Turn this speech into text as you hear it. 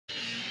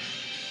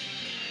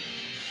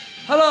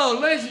Hello,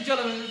 ladies and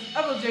gentlemen, this is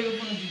Evan Jacob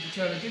from the YouTube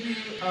channel. Give you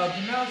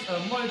pronounce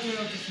Mario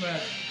Kart to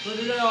Smash. So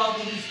today I'll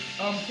be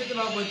kicking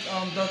off with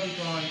Donkey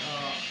Kong,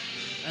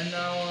 and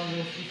now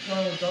we'll be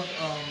starting with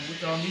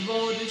the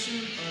Amiibo edition,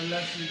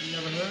 unless you've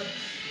never heard.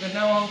 But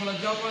now I'm gonna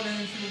jump on in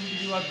and see what we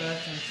can do our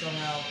best, and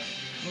somehow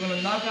we're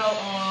gonna knock out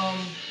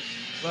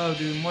well,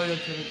 do Mario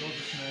Kart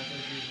Ultra Smash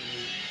as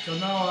usual. So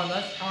now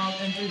let's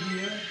enter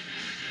here,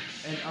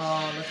 and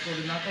let's go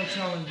to knockout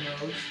challenge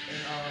modes,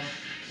 and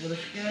we're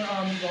gonna scan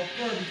Amiibo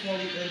first before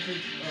we enter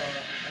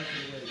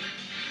actually wait.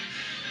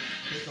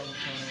 Click on the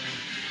phone.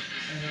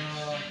 And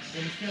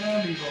we're gonna scan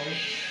Amiibo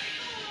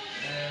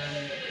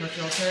and press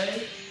OK.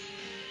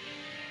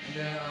 And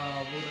then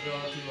we're gonna go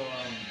to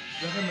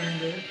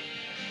recommended.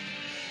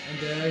 And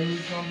then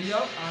who's gonna be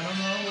up? I don't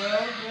know.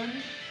 Well then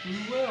who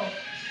will?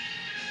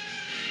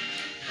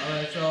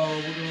 Alright, so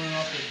we're going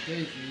off with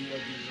Daisy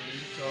as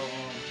usually. So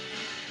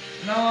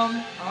now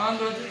I'm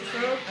going to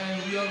serve and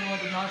we are going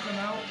to knock him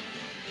out.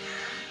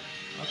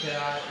 Okay,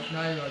 it's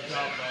not even a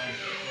drop bomb.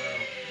 Well,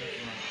 that's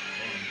not.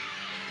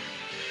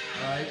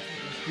 Alright,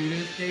 let's do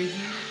this,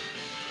 Daisy.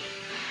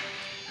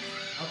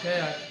 Okay,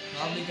 I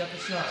probably got the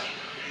shot.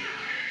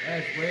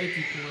 That's way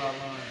too cool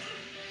outline.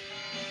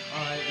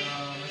 Alright,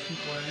 let's keep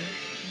playing.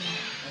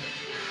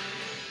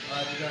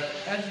 Alright,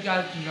 as you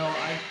guys can know,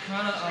 I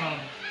kinda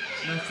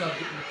messed up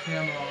getting the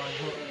camera on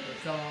hook, but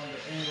somehow the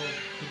angle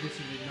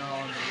condition is now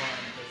on the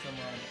line, but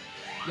somehow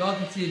y'all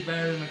can see it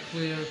better and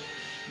clear.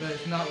 But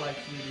it's not like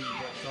 3D,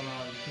 but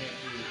somehow you can't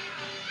do it.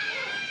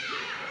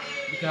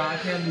 Because I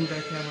can't move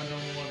that camera no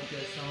more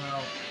because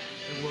somehow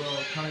it will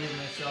kind of get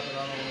messed up,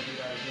 but I don't want to do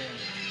that again.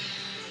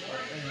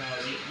 But anyhow,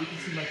 you can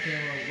see my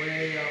camera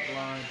way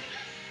outline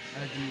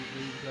as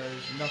usual because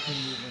there's nothing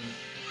moving.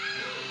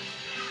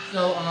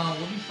 So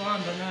we'll be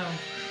fine by now.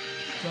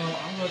 So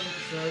I'm going to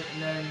take the search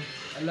and then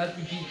unless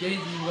we beat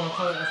Daisy, we're going to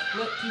call it a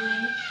split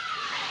tune.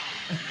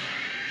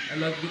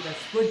 Unless we get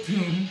that split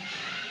tune.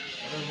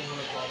 I don't know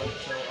what to call it.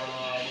 So we're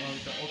going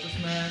to the Ultra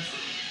Smash.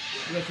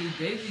 You guys see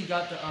Daisy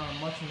got the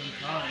mushroom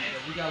time,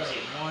 but we got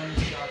like one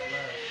shot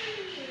left.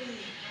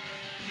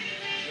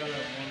 We got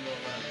like one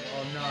roll left.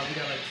 Oh no, we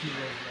got like 2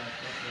 rolls left.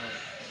 That's right.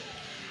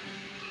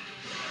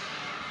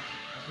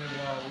 Okay,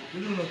 well,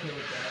 we're doing okay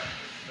with that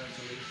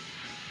eventually.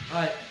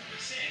 Alright,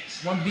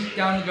 one beat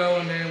down to go,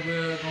 and then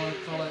we're going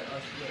to call it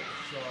a split.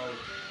 So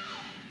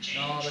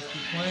now let's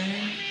keep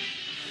playing,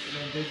 and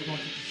then Daisy's going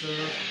to take the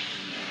serve.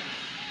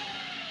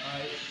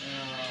 Alright,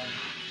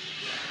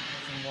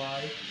 some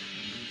wide.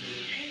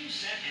 Game,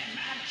 set, and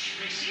match,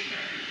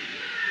 receiver.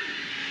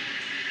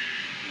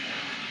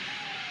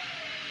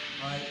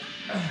 Alright,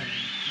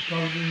 we're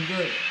probably doing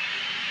good.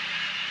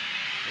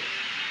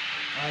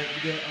 Alright, we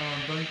get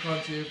bunny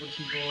cards here for the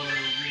people in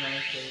the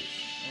United States.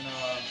 And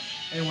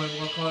anyway, we're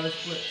gonna call it a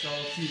split, so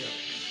see ya.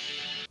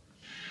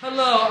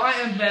 Hello, I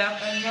am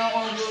back, and now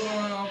we're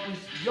going off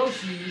with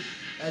Yoshi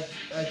as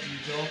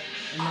usual.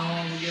 And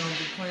now we're going to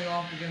be playing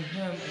off against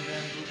him, and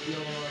then we'll be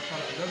able to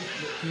fight another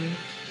split team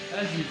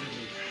as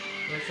usual.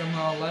 But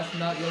somehow let's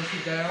knock Yoshi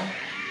down.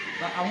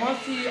 But I want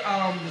to see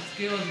the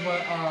skills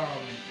what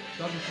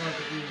Donkey Kong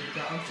could do.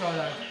 I'm sorry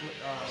that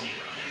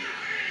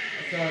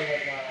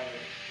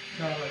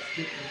kind of like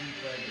skipped the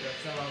replay, but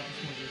somehow I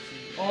just want to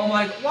see. Oh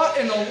my! What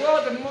in the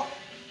world?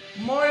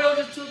 Mario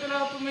just took it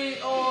out for me.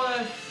 Oh,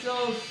 that's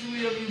so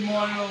sweet of you,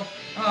 Mario.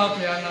 Oh,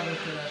 okay, I'm not gonna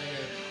say that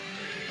here.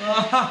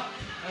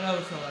 I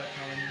never saw that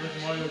coming. But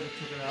Mario just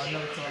took it out. I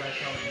never saw that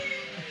coming.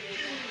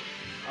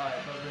 Alright,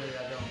 but really I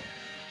don't.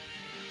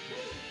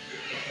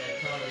 Okay,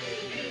 probably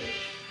is.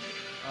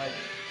 Alright,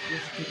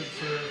 just kick it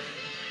serve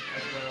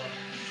as well.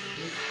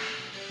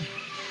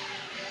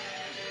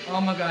 Oh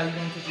my god, you're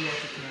gonna take the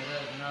ultra tonight.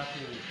 That is not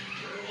cool.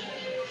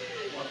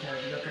 Okay,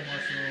 we got the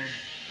mushroom.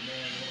 And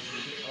then we're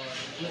gonna get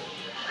flip.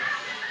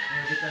 We're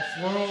gonna get that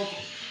swirl.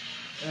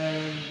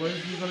 And what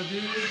is he gonna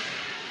do?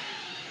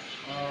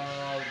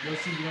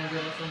 Yoshi, you gonna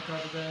get us on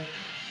top of that?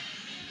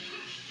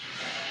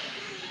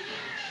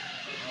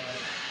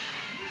 Alright.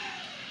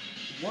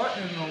 What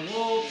in the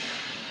world?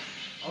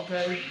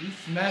 Okay, he's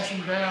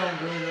smashing down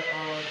where the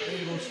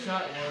Amiibo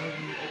shot was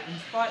in the open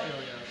spot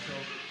area. So,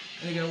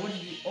 and again, what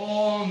did you?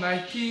 Oh, my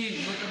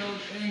teeth! Look at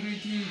those angry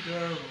teeth.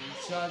 The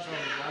shots are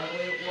right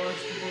where it was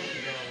supposed to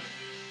go.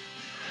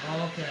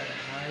 Okay,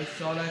 I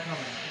saw that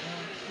coming.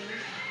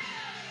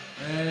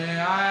 And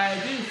I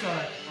did saw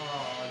that.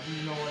 Oh, do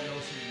you know what,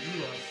 Yoshi? You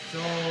are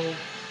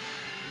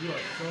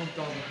so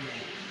dumb with me.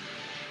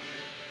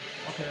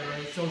 Okay, but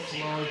he's so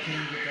slow, he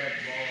can't get that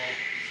ball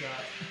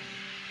shot.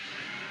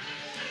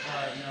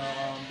 Alright,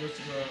 now, I'm gonna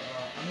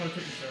take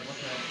the serve,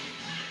 okay.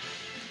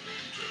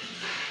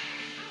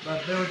 But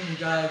bear with me,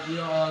 guys, we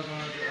are going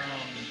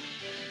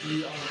to be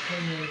on a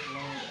 10 minutes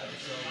long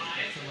episode.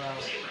 So,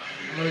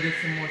 I'm gonna get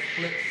some more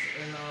splits,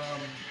 and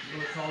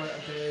we're gonna call it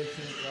a day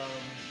since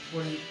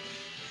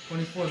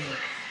 24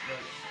 minutes. But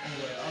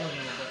anyway, I don't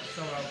know, but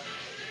somehow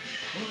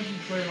I'm gonna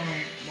keep playing on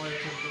Mario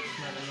Kart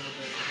Smash a little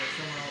bit because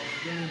somehow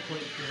it's really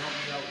important to help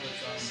me out with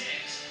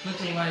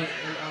clicking like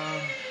and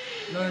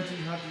learn to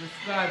how to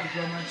subscribe to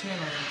grow my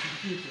channel into the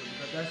future,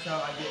 because that's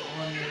how I get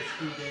one more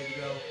school day to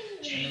go,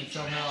 and then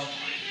somehow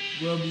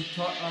we'll be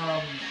taught.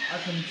 I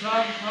can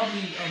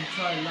probably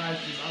try live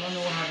stream. I don't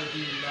know how to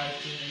do live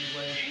stream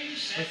anyway,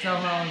 but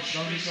somehow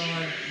Donkey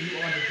Kong, you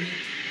are the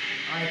beat.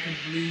 I can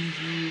please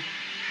you.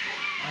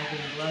 I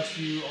can bless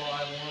you all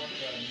I want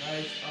with a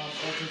nice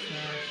Ultra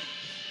Smash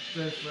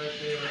spliff right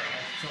there. I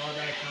saw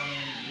that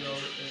coming, yo,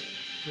 it's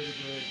pretty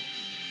good.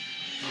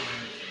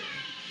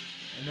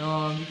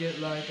 And you get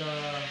like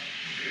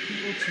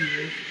people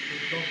cheers with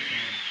the Donkey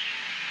Kong.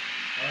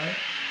 Alright?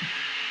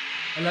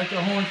 I like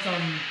the horn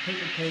sound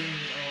paper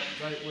painting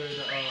right where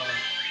the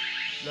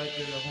right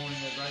there the horn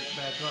is right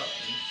back up,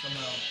 and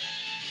somehow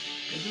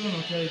they're doing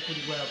okay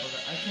pretty well, but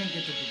I can't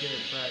get them to get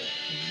it right.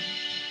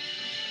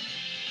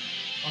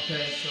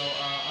 Okay, so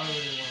I don't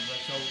really want to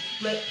play. So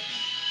split.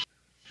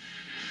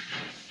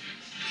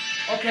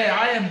 Okay,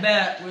 I am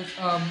back with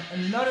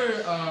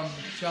another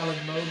challenge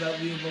mode that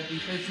we will be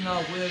facing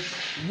out with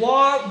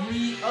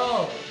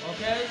Wario.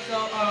 Okay,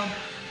 so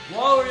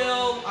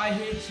Wario, I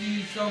hate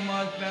you so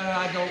much that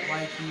I don't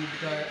like you,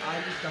 because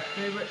I just the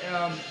favorite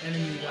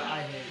enemy that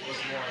I hate was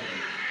Wario.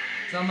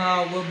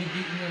 Somehow we'll be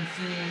beating him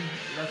soon.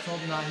 Let's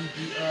hope not he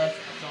beat us.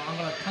 So I'm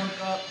gonna tunk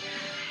up.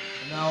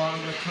 Now I'm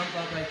gonna tunk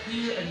up right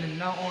here, and then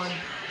now on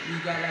we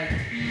got like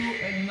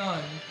 2 and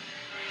none.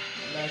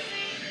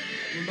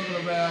 We're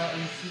looking around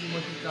and see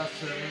what he's got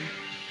serving.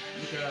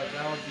 Look at that,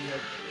 that would be a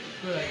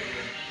good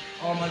idea.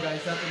 Oh my god,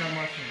 he's after that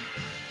mushroom.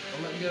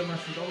 Don't let me get a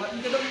mushroom. Don't let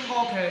me get a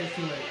okay, it's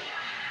too late.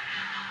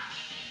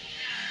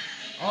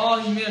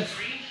 Oh, he missed.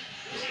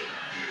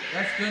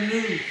 That's good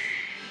news.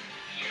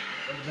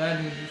 But the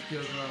bad news, he's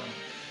still growing.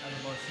 At the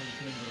mushroom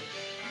timber.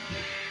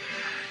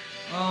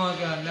 Oh my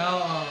god,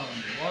 now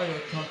Wario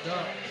tunked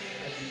up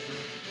as usual.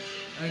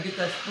 And get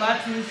that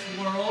Splatoon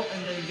swirl,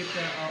 and then get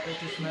that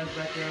Ultra Smash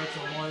back there,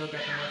 so Mario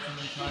got the mushroom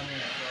in time in,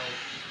 so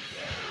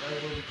that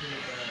will be pretty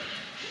bad.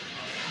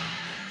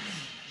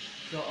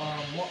 So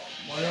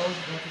Mario's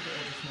going to get the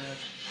Ultra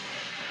Smash.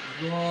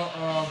 I'm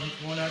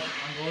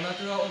going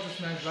after the Ultra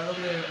Smash right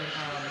over there, and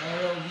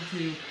Mario, you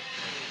too.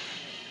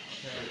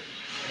 Okay.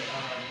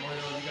 And,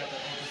 Mario, you got the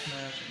Ultra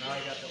Smash, and now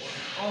I got the Ultra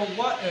Smash. Oh,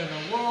 what in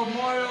the world,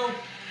 Mario?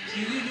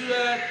 Did you do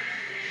that?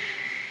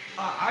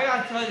 I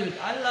gotta tell you,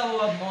 I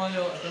level up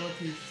Mario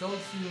abilities so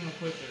soon and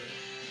quicker.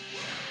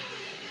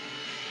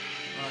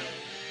 Alright.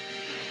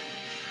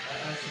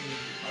 Actually,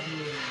 I'm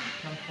really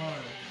kind of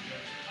fun.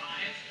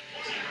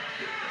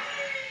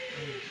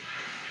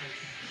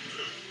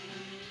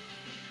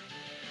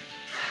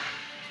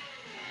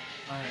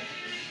 Alright.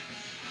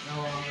 Now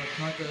I'm gonna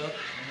crank it up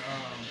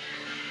and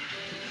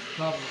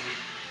probably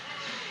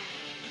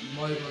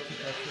Mario will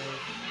take that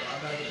first.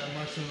 I gotta get that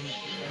mushroom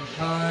in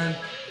time.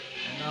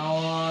 And now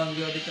we're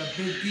gonna get that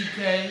big DK.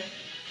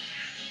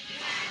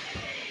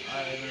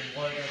 Alright, and then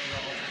Wario got the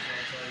Ultra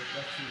Smash, so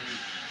that's too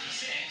weak.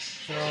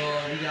 So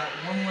we got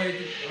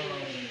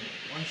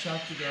one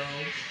shot to go.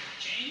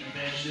 And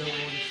then we're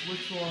going to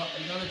switch to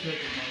another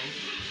character mode.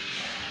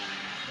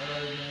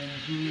 Other than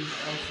who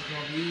else is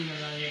gonna be,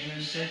 and I am going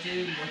to set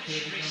it, what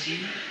character is gonna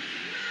be.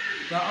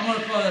 So I'm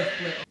gonna call it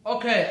split.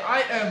 Okay,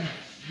 I am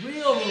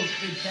real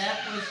back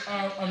with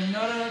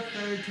another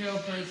fairy tale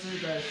person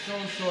that is so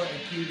short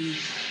and cutie,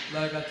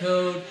 like a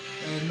toad,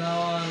 and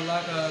now I'm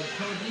like a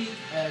toadie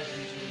as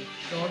usual.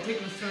 So I'll take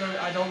the serve.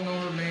 I don't know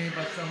her name,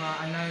 but somehow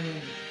I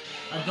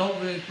don't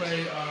really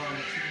play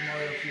Super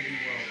Mario 3D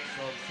World,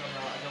 so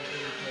somehow I don't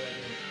really play that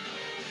game.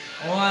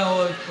 All I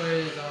always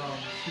play is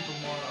Super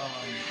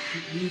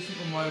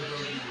Mario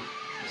Bros. U.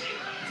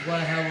 It's what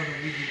I have on the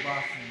Wii U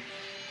boxing.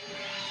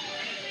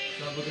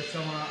 So because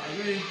somehow I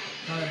really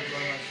kind of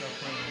enjoy myself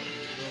playing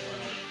it real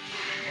well.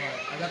 Alright,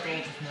 I got the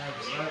Ultra Smash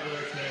right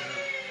where it's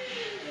headed.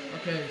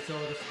 Okay, so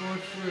the score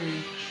is 3,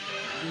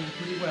 doing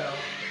pretty well.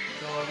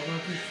 So we're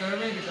going to keep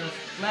serving, get that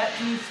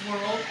Splatoon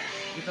swirl,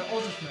 get the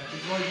Ultra Smash.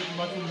 It's going to get the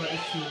mushroom, but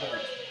it's too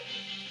late.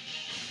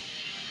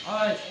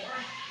 Alright.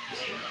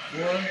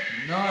 4,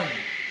 none.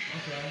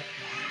 Okay.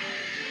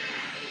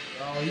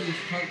 Oh, he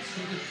just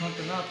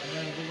pumping up, and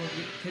then we're going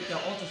to take that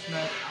Ultra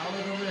Smash out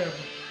of the rim.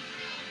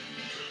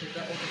 Take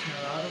that Ultra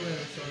Smash out of the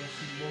rim so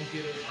she won't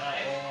get it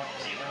at all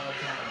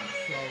times.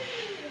 So,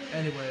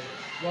 anyway,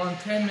 we're on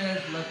 10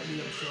 minutes left of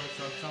the episode,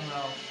 so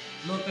somehow,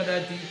 look at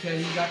that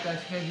DK, he got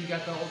that spin, he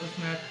got the Ultra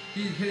Smash,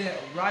 he's hitting it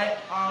right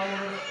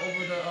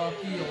over the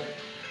field,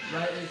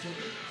 right as it's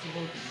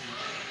supposed to be.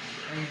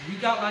 And we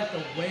got like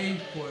the wave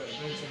port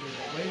eventually.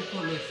 The wave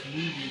port looks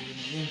smoothie in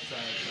the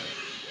inside, but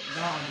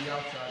not on the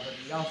outside, but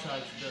the outside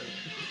is dirt.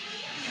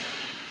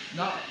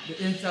 Not the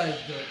inside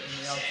is dirt and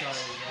the outside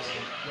is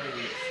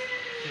waves.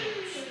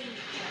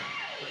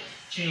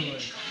 Chilling.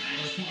 I'm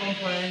gonna keep on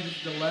playing. This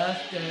is the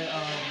last day,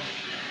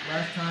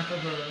 last time for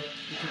her to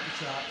take the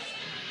shots.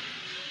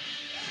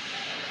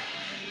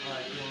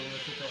 Alright, well, we're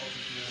gonna put the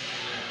Ultra Smash.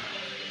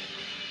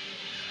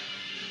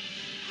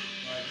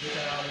 Alright, get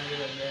that out of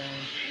here and then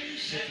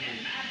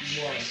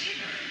one.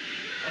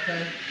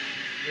 Okay,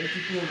 way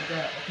too cool with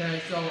that. Okay,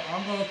 so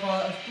I'm gonna call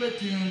it a split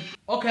tune.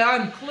 Okay,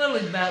 I'm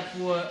clearly back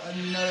for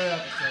another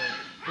episode.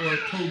 for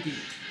Toe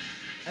Geek.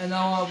 And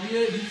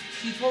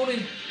he's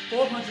holding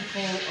 400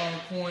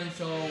 coins,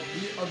 so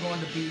we are going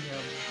to beat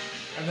him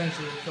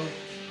eventually. So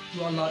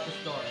to unlock the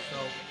star. So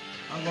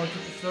I'm going to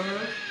take the serve.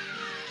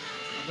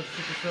 I'm going to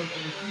take the serve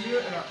over here,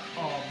 and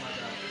oh my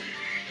god.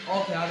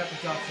 Okay, I got the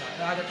drop shot.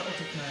 I got the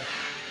ultra smash.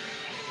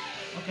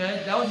 Okay,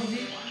 that was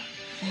easy.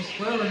 She's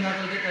clearly not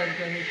gonna get that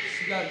because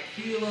she got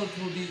kilo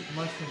to the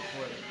mushroom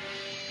for it.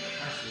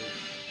 Actually.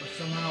 But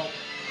somehow,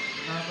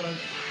 I'm not gonna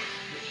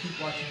keep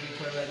watching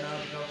the replay right now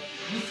because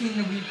we've seen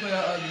the replay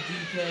of the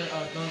DK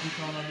Donkey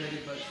Kong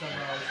already, but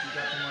somehow she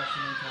got the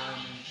mushroom in time.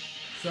 And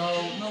so,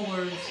 no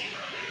worries.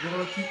 We're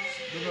gonna keep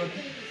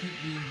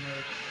beating her.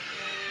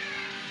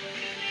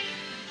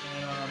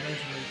 And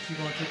eventually, she's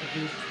gonna take a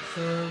big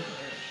serve.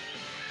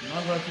 And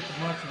I'm gonna take the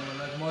mushroom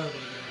like Mario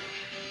would do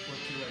before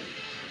too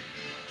late.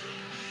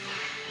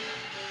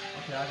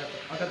 Okay, I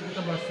got to get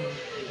the mushroom.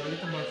 I gotta get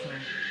the mushroom.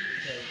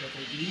 Okay, that's a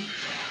D.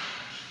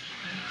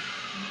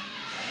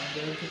 I'm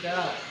gonna take that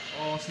out.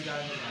 Oh, she got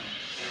it in time.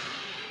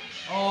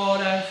 Oh,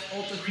 that's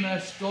ultra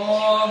smash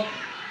strong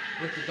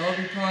with the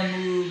Donkey Kong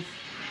moves.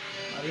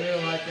 I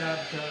really like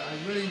that because I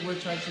really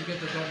wish I should get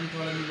the Donkey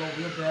Kong Amiibo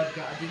real bad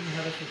because I didn't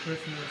have it for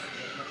Christmas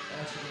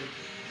actually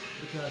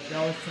because that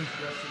was since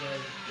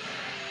yesterday.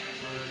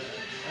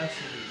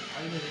 Actually,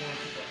 I really want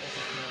to put the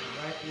ultra smash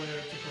right where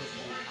it's supposed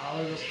to be, out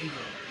of the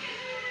field.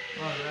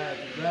 Alright,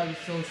 the grab is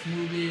so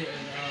smoothie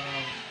and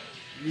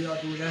we are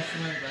doing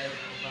excellent right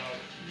about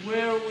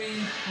where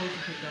we supposed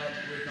to pick up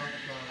with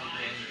Donkey Kong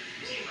again.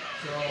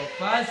 So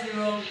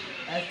 5-0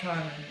 at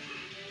timing.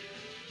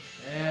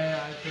 And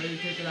I pretty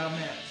take it out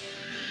match.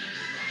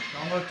 So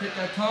I'm gonna take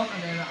that tongue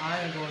and then I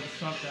am going to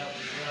stump that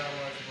where I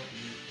was supposed to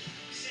be.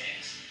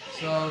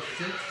 So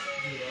 6-0.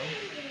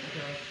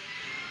 Okay.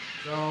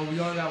 So we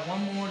only got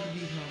one more to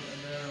beat him,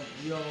 and then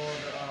we are on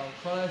the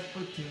class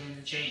platoon,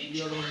 and then we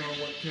don't know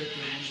what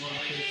character we're going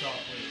to face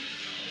off with.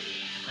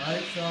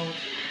 Alright, so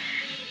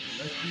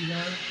let's beat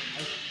him.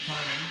 Let's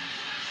time him.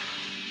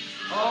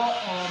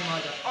 Oh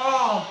my god.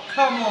 Oh,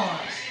 come on!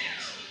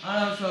 I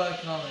don't feel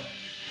like coming.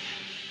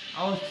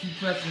 I was keep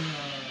pressing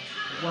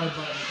the Y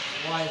button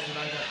twice and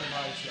I got the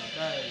body shot.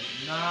 That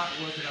is not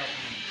working out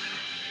for me.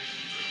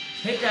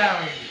 Take that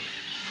out of here.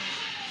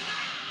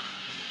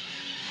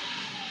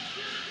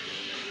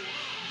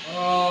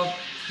 Oh,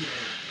 too late.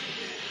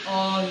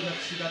 Oh,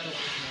 she got the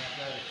smash.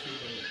 That is too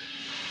late.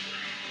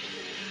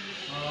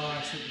 Oh,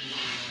 I shouldn't be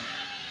doing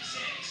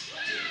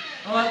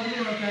that. Alright, we're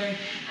doing okay.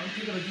 I'm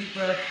taking a deep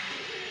breath.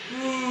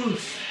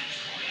 Oosh.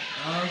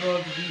 I'm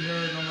going to beat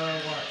her no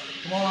matter what.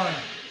 Come on.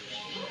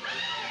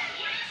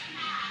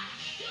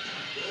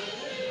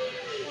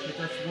 Get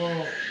that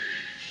swirl.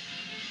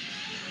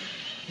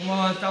 Come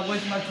on, stop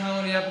wasting my time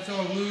on the episode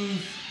of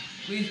Lose.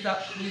 Please stop.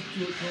 Please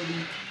do it,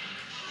 Cody.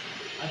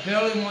 I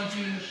barely want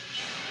you.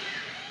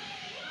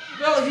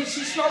 Barely,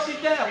 she shot me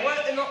down.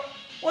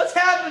 What's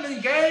happening,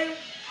 game?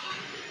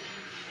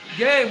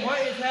 Game,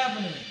 what is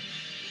happening?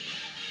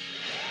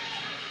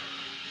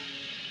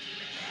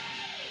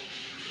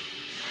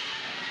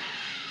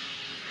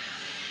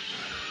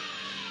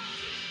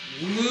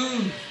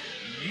 Lose.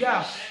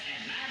 Yes.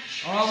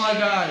 Oh my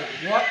god.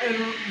 What is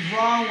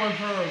wrong with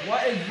her?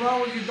 What is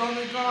wrong with you,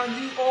 Donkey Kong?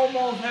 You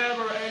almost have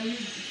her and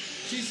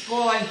she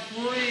scored like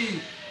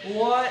 3.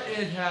 What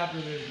is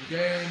happening,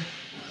 game?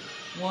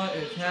 What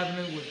is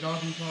happening with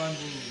Donkey Kong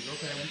Blues?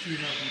 Okay, we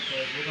see nothing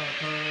because we're gonna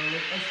turn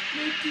a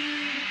sneaky.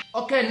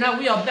 Okay, now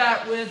we are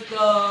back with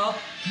the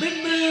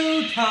Big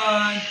Blue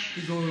time.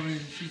 She's over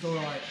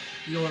like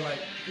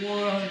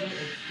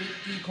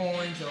 450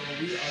 coins, so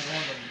we are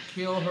going to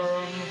kill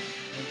her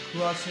and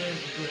crush it.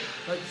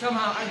 But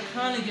somehow I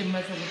kind of get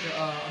messed up with the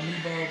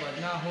Amiibo, but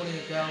not holding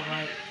it down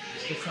right.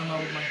 Because somehow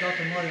with my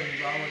Dr. Mario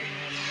Amiibo, I wasn't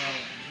holding it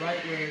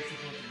right where it's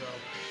supposed to go.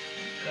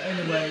 But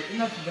anyway,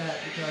 enough of that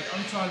because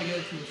I'm trying to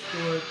get it to the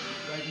store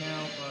right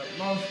now. But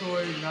long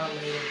story, not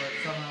later. But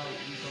somehow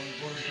we're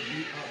going to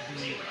beat up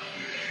the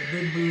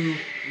Big Blue,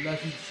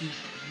 unless she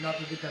not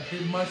to get that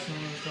big mushroom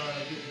and try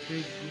to get the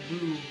big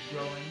blue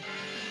growing.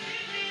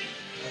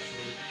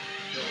 Actually,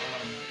 so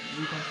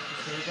we come to the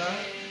store guy,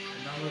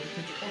 and now we're going to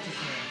take the ultra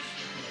smash.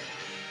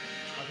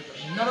 I'll get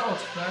another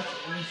ultra smash,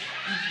 and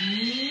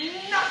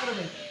he's not gonna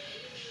make it.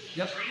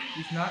 Yep,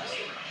 he's not.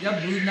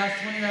 Yep, Blue's not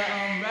swinging that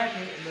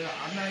racket, but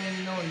I'm not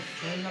even knowing. He's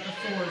swinging like a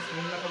sword,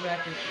 swinging like a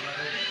racket, like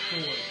a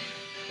sword.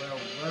 Well,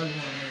 whatever you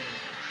want to name it.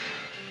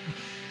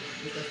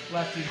 Get that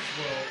splashing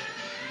swirl,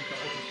 and get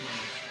the ultra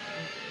smash.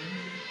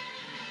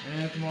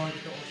 And come on,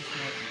 get the ultra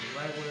smash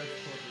right where it's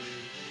supposed to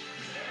be.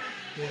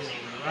 Get it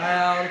right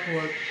out of the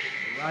court,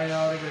 right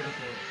out of the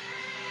court.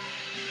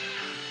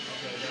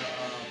 Okay,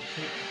 now,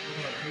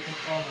 we're gonna take him.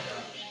 Oh my god,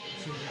 I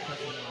shouldn't be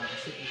pressing him on. I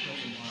shouldn't be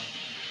pressing him on.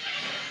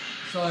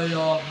 Sorry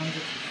y'all, I'm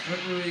just a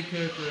slippery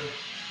character.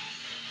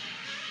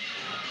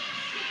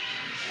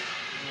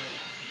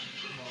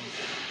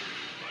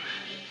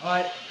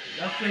 Alright,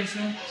 that's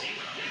finishing.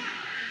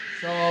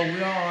 So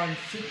we are on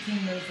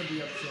 16 minutes of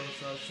the episode,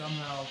 so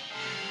somehow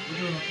we're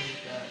doing okay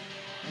with that.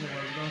 Anyway,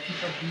 we're gonna keep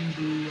our Bean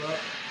Blue up.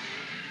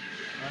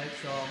 Alright,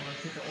 so I'm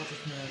gonna hit the Ultra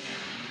Smash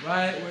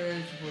right where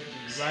it's supposed to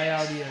be, right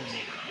out the end.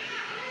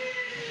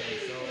 Okay,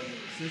 so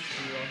 6-0.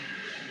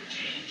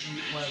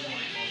 Whatever you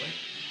want to call it.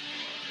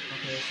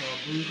 Okay, so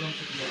Blue's gonna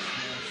take the Ultra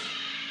Smash.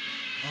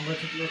 I'm gonna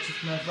take the Ultra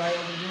Smash right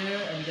over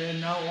there, and then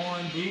now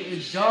on, Blue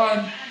is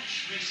done.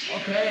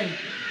 Okay,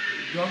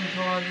 Young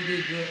Kong, you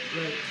did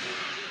great.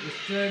 The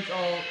strength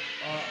of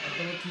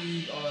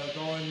abilities are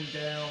going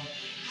down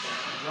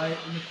right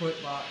in the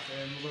quick box,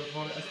 and we're gonna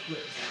call it a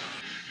split.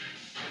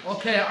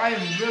 Okay, I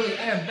really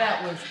am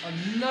back with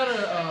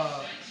another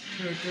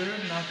character,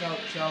 knockout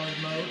challenge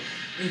mode.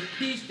 It's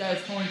Peach that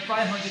is holding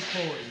 500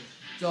 coins.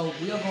 So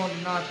we are going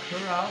to knock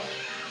her out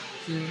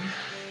soon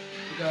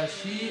because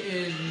she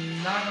is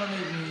not gonna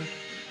make me.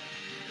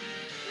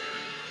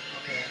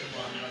 Okay, come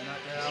on, I'm gonna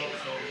knock her out.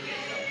 So we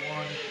got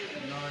one,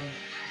 none.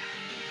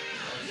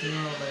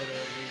 Sooner or later,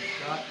 we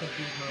got to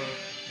beat her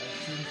as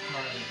soon as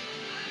possible.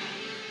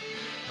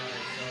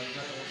 Alright, so we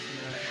got the Ultra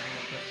Smash. I'm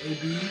gonna press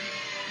AB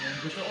and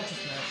with the Ultra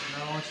Smash.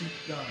 Now she's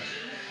done.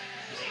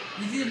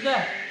 Easy as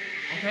that.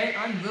 Okay,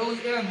 I'm really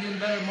getting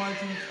better at Mario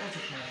Team's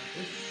Ultra Smash.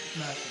 It's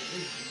smashing.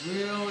 It's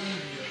real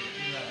easy to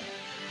do that.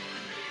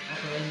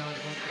 Okay, now I'm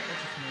going to the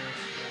Ultra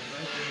Smash.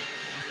 Right there.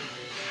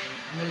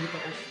 I'm gonna get the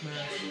Ultra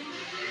Smash.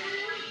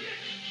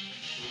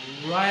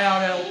 Right out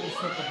that open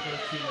circle for the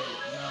teammate.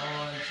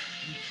 Now on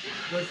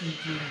listen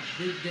to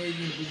Big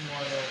Daisy and Big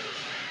Mario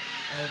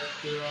as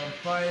they're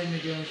fighting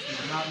against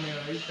not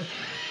married.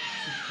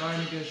 She's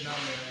fighting against not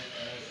married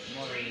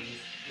Mario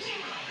is.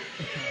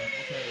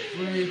 Okay,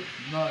 3,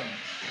 none.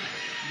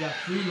 You got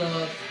 3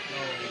 love. So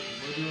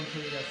we're doing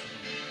pretty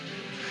excellent.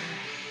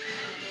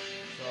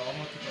 So I'm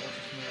gonna take the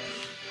Ultra Smash.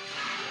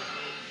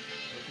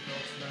 Take the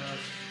Ultra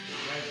Smash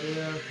right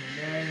there, and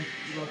then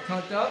you go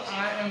tucked up. I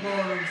am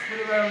going to spin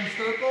around in a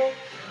circle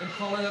and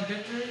call it a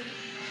victory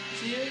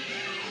cheer.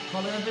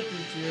 Call it a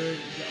victory cheer.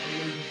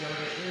 Ladies and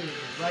gentlemen, it is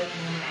the right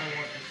moment I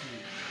want to see.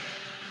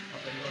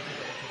 Okay, you gonna take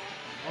the Ultra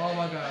Smash. Oh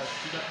my God,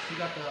 she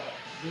got the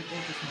big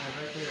Ultra Smash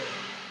right there.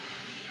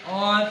 Oh,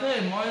 I tell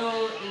you,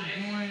 Mario is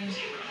doing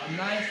a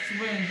nice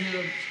swing here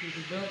with his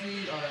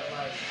ability,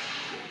 like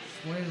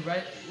swing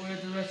right where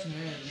the direction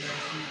is, and then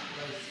she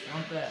like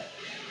jump that.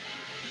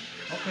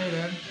 Okay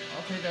then,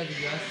 I'll take that as a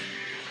yes,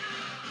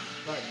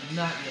 but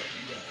not yet.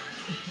 Okay,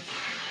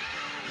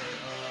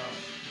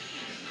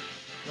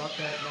 drop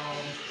that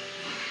bomb,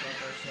 drop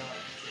that shot.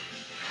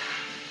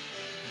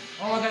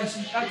 Oh my God,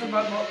 she's acting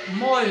about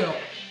Mario.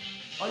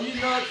 Are you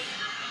nuts?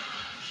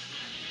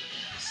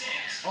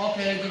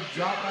 Okay, just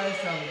drop by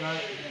itself,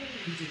 right?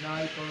 Peach is not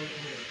going to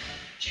hit.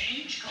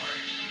 Change card.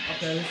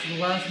 Okay, this is the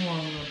last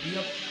one. We're gonna beat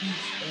up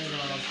Peach and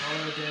call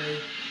it a day.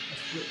 A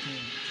split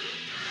team.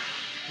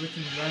 Split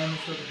team right in the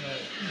circle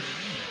head.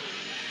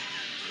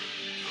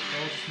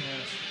 Ultra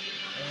Smash.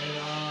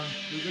 And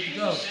we're good to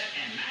go.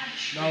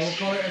 Now we'll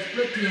call it a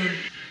split team.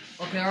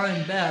 Okay, I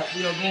am back.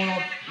 We are going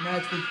off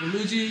match with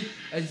Luigi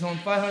as he's on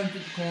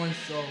 550 coins,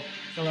 so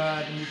somehow I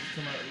had to move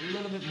to a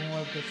little bit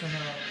more because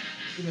somehow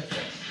give me a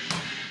second.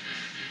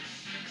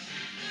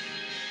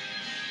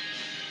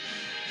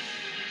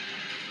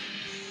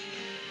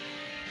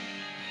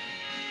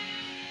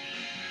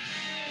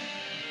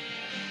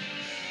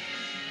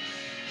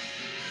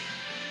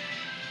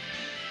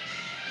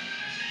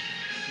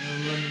 I'm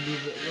going to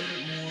move it a little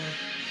bit more.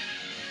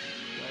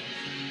 Like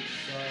the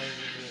side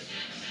of it.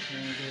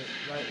 And get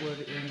right where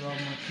the end of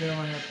my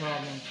camera had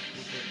problems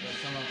with it, but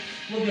somehow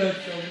we're good.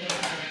 So we're going to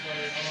play.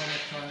 I don't have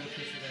much time to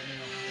fix it right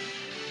now.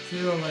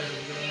 See you later.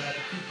 We're going to have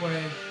to keep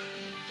playing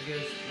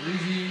against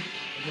Luigi,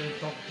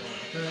 against Donkey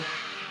Kong, okay?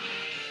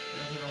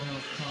 I don't have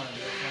much time.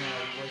 That's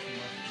somehow wasting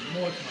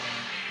more time.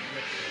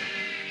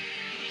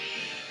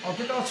 Oh,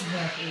 get the Ultra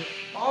Smash.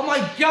 Oh my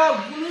God,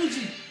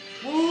 Luigi!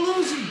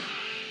 Luigi!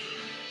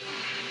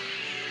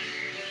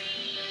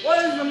 What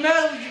is the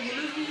matter with you,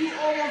 Luigi? You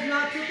almost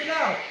not took it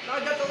out. I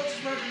got the Ultra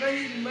Smash and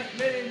they even made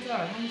it in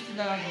time. Let me see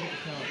that I can get the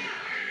count.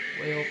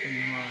 Way open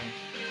your mind.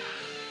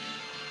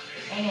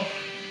 Almost.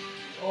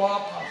 Oh, I'll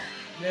pop.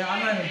 Yeah, I'm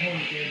not even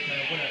holding the game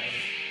time. Whatever.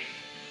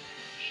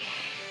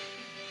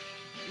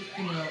 Just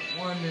give me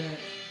 1 minute.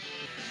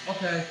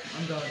 Okay,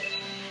 I'm done.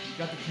 You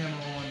got the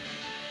camera on.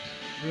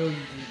 Real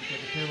easy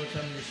because the camera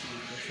telling me issues.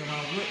 But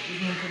somehow we're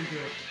doing pretty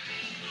good.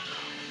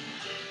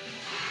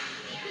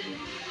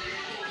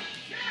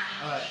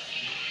 Alright.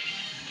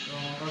 So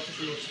I'm about to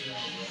do this again.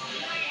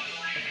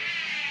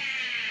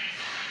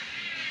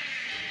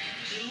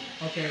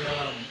 Okay,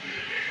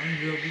 I'm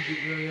doing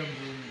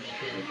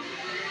okay.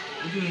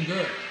 We're doing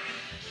good.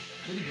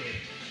 Pretty good.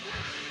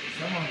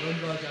 Someone good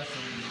got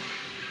some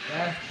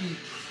fast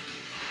peaks.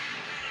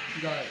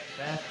 You got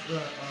fast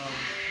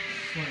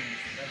swings.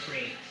 That's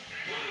it.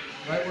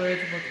 Right where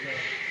it's supposed to go.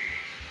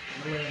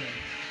 No way in there.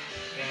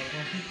 So I'm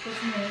gonna keep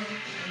pushing in,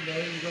 and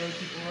then we're gonna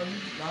keep on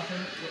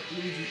knocking what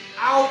Luigi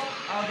out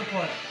of the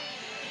park.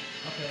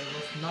 Okay,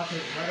 let's knock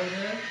it right over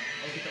there.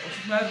 I'll get the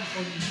Ultra Smash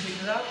before you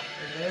take it out,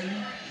 and then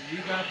we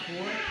got 4,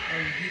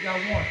 and he got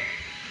 1.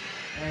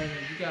 And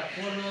you got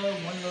 4 love,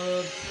 1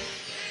 love.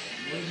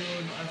 We're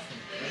doing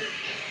excellent, right?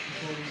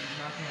 Before we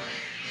knock him out.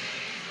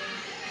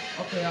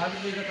 Okay, I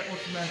believe got the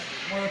ultimate.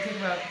 Mario, take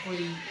him out before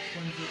he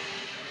swings it.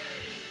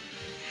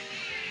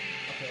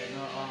 Okay,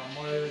 now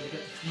Mario to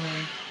get the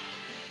swing.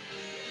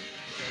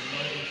 Okay,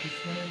 Mario gonna keep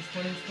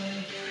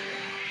spinning.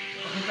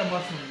 I'll hit the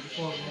mushroom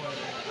before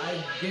Mario.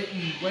 I'm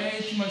getting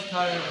way too much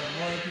tired and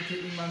Mario keep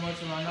taking my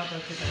mushroom. I'm not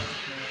gonna take that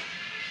mushroom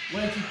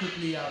way too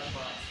quickly out of the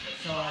box.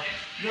 So,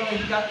 really,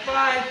 we got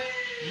 5.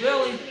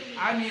 Really?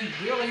 I mean,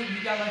 really, we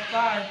got like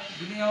 5.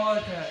 Give me a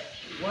heart attack.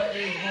 What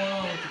is going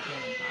on with the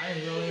thing? I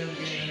really am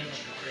getting hit with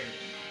the thing.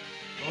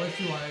 Well, let's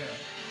see what I am.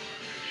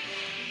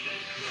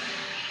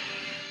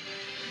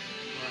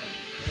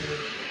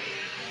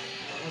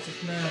 Alright, what's the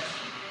smash?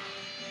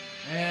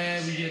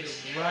 And we get it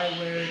right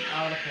where it's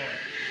out of the park.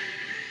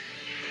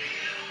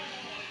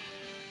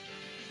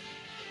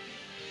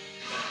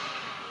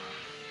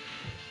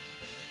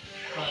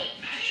 But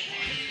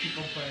let's keep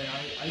on playing.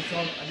 I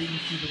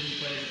didn't see the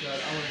replay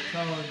because I was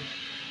telling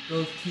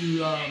those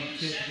 2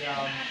 kids that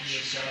I'm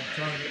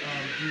trying to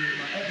do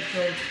my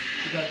episodes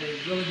because they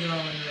really get on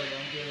my nerves.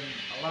 I'm getting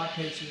a lot of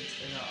patience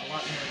and a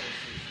lot of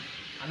nervousness.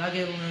 I'm not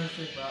getting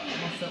nervous, but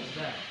I'm upset with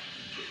that.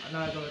 I'm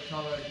not gonna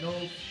tolerate no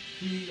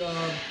 3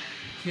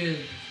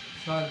 kids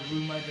trying to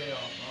ruin my day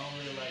off. I don't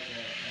really like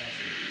that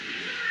actually.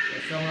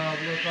 But somehow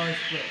we're probably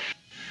split.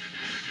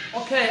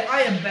 Okay,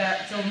 I am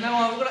back. So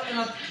now we're gonna end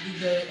up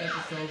the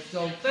episode.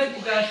 So thank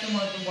you guys so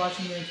much for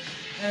watching this.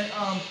 And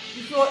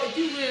if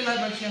you really like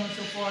my channel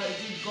so far, if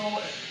you go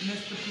and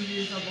miss the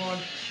previous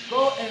one,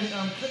 go and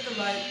click the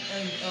like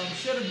and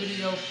share the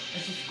video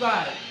and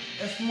subscribe.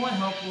 It's more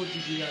helpful to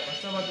do that. I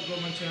still have to grow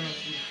my channel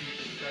for the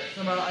future. But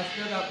somehow I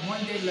still got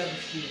 1 day left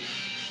of school.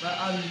 But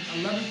I'm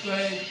 11th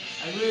grade.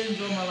 I really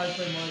enjoy my life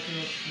playing Mario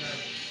Kart.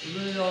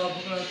 We're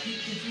gonna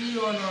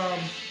continue on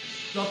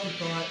Donkey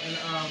Kong and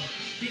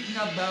beating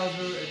up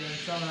Bowser and then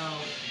somehow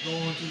go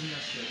on to the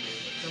next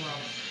episode. But somehow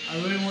I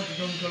really want the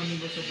Donkey Kong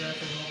Amiibo so bad,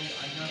 so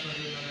I'm not gonna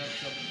do another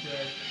episode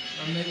today.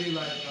 Or maybe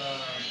like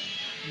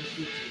in the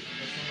future.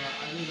 But somehow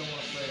I really don't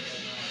want to play it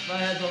right now. If I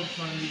had Donkey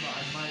Kong Amiibo,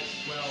 I might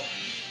well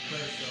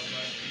play so,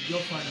 but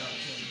you'll find out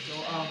soon. So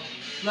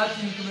Black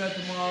Team coming out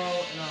tomorrow,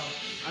 and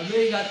I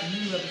really got the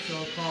new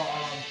episode called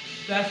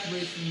Fast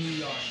Racing New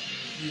York.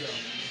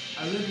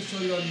 I really show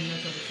you on the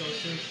next episode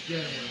since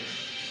January.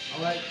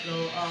 Alright,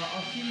 so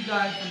I'll see you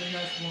guys in the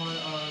next one.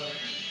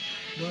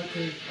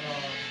 Because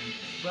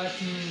Black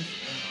Teams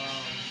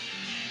and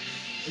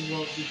it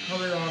will be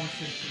covered on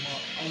since tomorrow.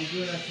 I'll be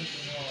doing that since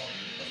tomorrow.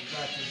 That's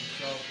Black Teams.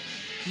 So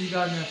see you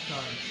guys next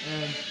time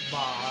and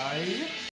bye.